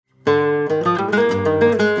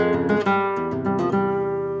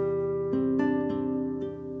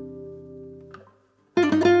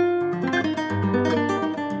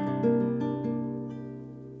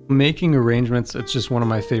making arrangements, it's just one of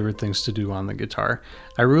my favorite things to do on the guitar.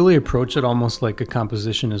 I really approach it almost like a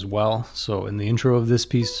composition as well. So in the intro of this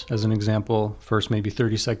piece, as an example, first maybe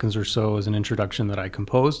 30 seconds or so is an introduction that I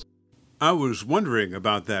composed. I was wondering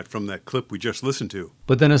about that from that clip we just listened to.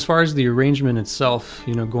 But then as far as the arrangement itself,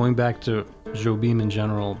 going back to Jobim in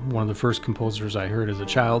general, one of the first composers I heard as a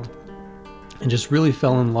child, and just really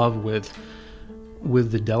fell in love with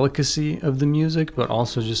the delicacy of the music, but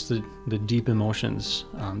also just the deep emotions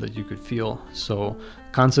that you could feel. So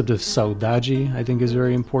concept of saudade, I think, is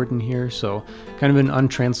very important here. So kind of an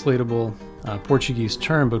untranslatable Portuguese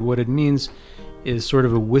term, but what it means is sort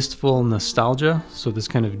of a wistful nostalgia. So this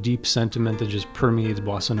kind of deep sentiment that just permeates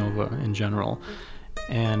bossa nova in general.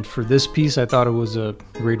 And for this piece, I thought it was a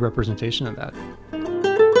great representation of that.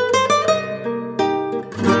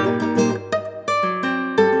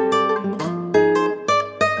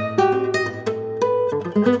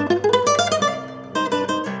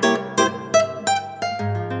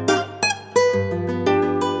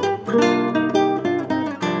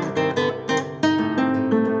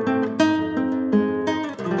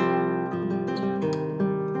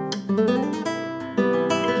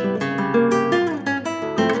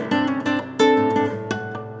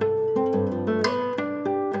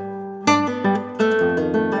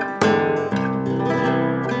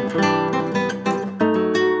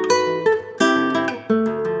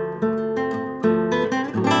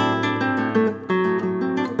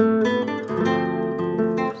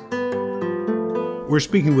 We're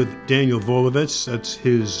speaking with Daniel Volovets. That's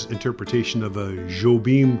his interpretation of a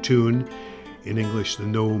Jobim tune, in English, the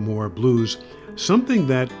No More Blues, something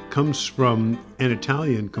that comes from an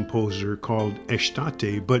Italian composer called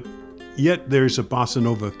Estate, but yet there's a bossa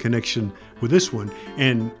nova connection with this one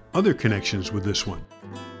and other connections with this one.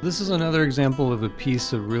 This is another example of a piece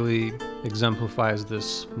that really exemplifies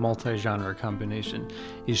this multi-genre combination.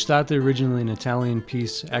 Estate, originally an Italian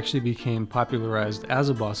piece, actually became popularized as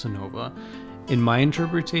a bossa nova. In my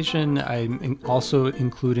interpretation, I'm also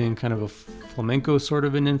including kind of a flamenco sort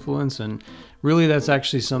of an influence, and really that's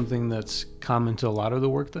actually something that's common to a lot of the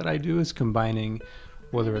work that I do, is combining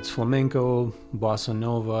whether it's flamenco, bossa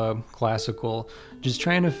nova, classical, just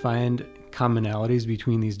trying to find commonalities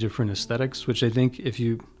between these different aesthetics, which I think, if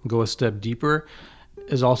you go a step deeper,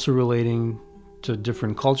 is also relating to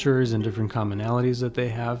different cultures and different commonalities that they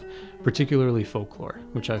have, particularly folklore,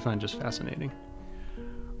 which I find just fascinating.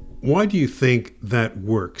 Why do you think that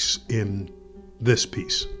works in this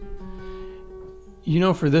piece?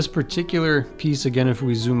 For this particular piece, again, if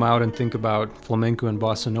we zoom out and think about flamenco and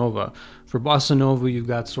bossa nova, for bossa nova, you've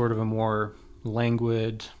got sort of a more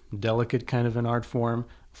languid, delicate kind of an art form.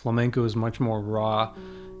 Flamenco is much more raw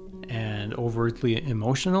and overtly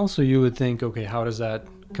emotional. So you would think, okay, how does that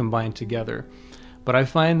combine together? But I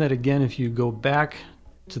find that, again, if you go back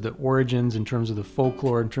to the origins in terms of the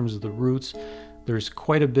folklore, in terms of the roots, there's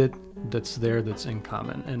quite a bit that's there that's in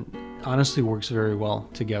common and honestly works very well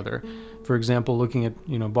together. For example, looking at,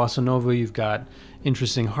 bossa nova, you've got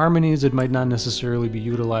interesting harmonies that might not necessarily be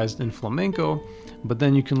utilized in flamenco, but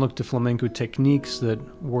then you can look to flamenco techniques that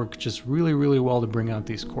work just really, really well to bring out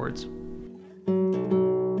these chords.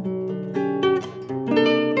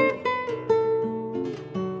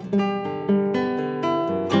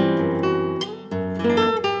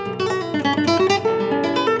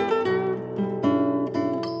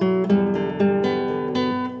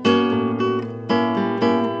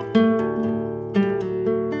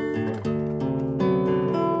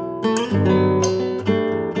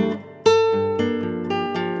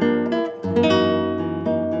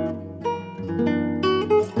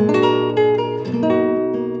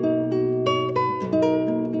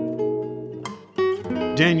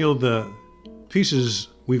 Daniel, the pieces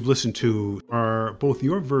we've listened to are both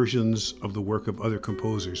your versions of the work of other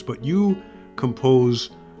composers, but you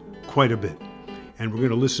compose quite a bit. And we're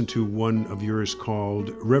going to listen to one of yours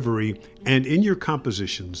called Reverie. And in your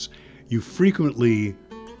compositions, you frequently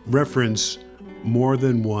reference more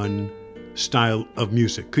than one style of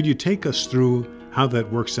music. Could you take us through how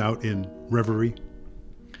that works out in Reverie?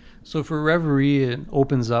 So for Reverie, it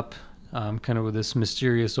opens up kind of with this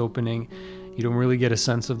mysterious opening. You don't really get a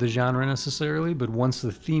sense of the genre necessarily, but once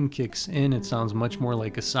the theme kicks in, it sounds much more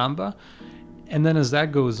like a samba. And then as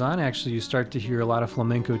that goes on, actually, you start to hear a lot of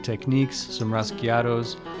flamenco techniques, some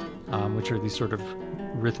rasgueados, which are these sort of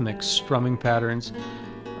rhythmic strumming patterns.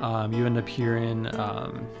 You end up hearing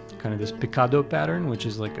kind of this picado pattern, which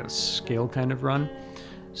is like a scale kind of run.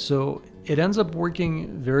 So it ends up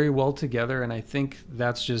working very well together, and I think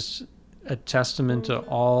that's just a testament to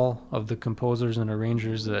all of the composers and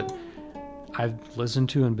arrangers that I've listened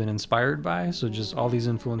to and been inspired by. So just all these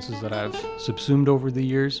influences that I've subsumed over the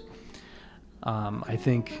years. I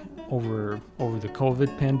think over the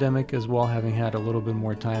COVID pandemic as well, having had a little bit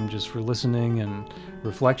more time just for listening and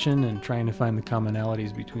reflection and trying to find the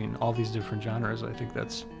commonalities between all these different genres, I think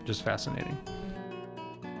that's just fascinating.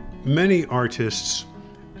 Many artists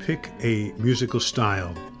pick a musical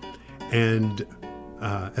style and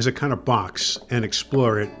as a kind of box and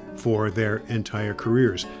explore it for their entire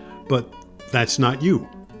careers. But that's not you.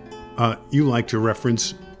 You like to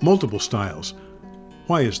reference multiple styles.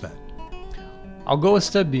 Why is that? I'll go a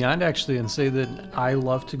step beyond actually and say that I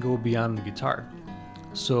love to go beyond the guitar.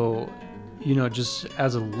 So, just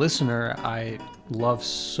as a listener, I love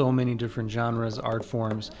so many different genres, art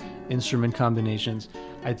forms, instrument combinations.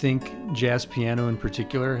 I think jazz piano in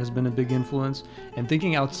particular has been a big influence, and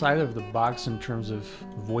thinking outside of the box in terms of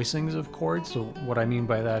voicings of chords. So what I mean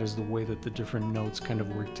by that is the way that the different notes kind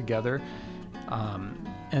of work together.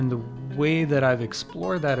 And the way that I've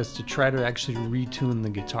explored that is to try to actually retune the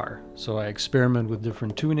guitar. So I experiment with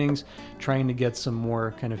different tunings, trying to get some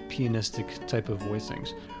more kind of pianistic type of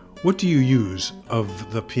voicings. What do you use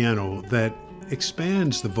of the piano that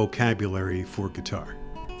expands the vocabulary for guitar?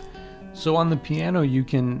 So on the piano, you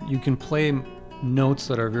can play notes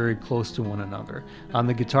that are very close to one another. On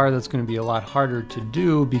the guitar, that's going to be a lot harder to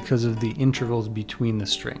do because of the intervals between the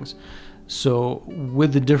strings. So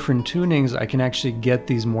with the different tunings, I can actually get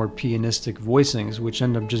these more pianistic voicings, which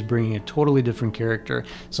end up just bringing a totally different character.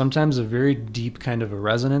 Sometimes a very deep kind of a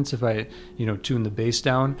resonance if I, tune the bass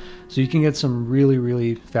down. So you can get some really,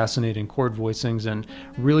 really fascinating chord voicings and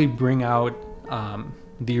really bring out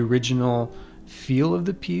the original feel of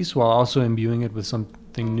the piece while also imbuing it with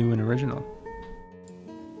something new and original.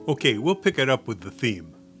 Okay, we'll pick it up with the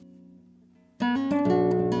theme.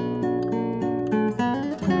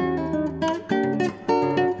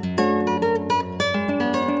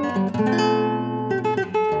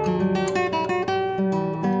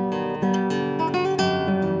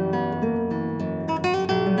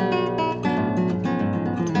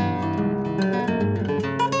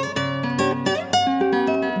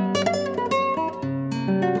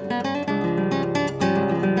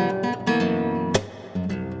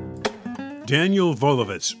 Daniel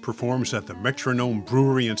Volovitz performs at the Metronome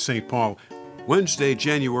Brewery in St. Paul Wednesday,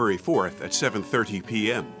 January 4th at 7:30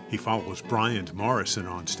 p.m. He follows Brian Morrison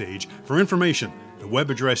on stage. For information, the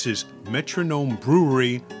web address is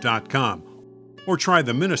metronomebrewery.com, or try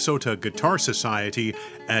the Minnesota Guitar Society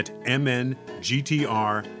at mngtr.org.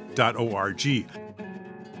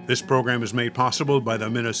 This program is made possible by the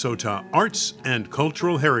Minnesota Arts and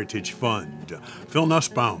Cultural Heritage Fund. Phil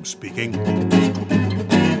Nussbaum speaking.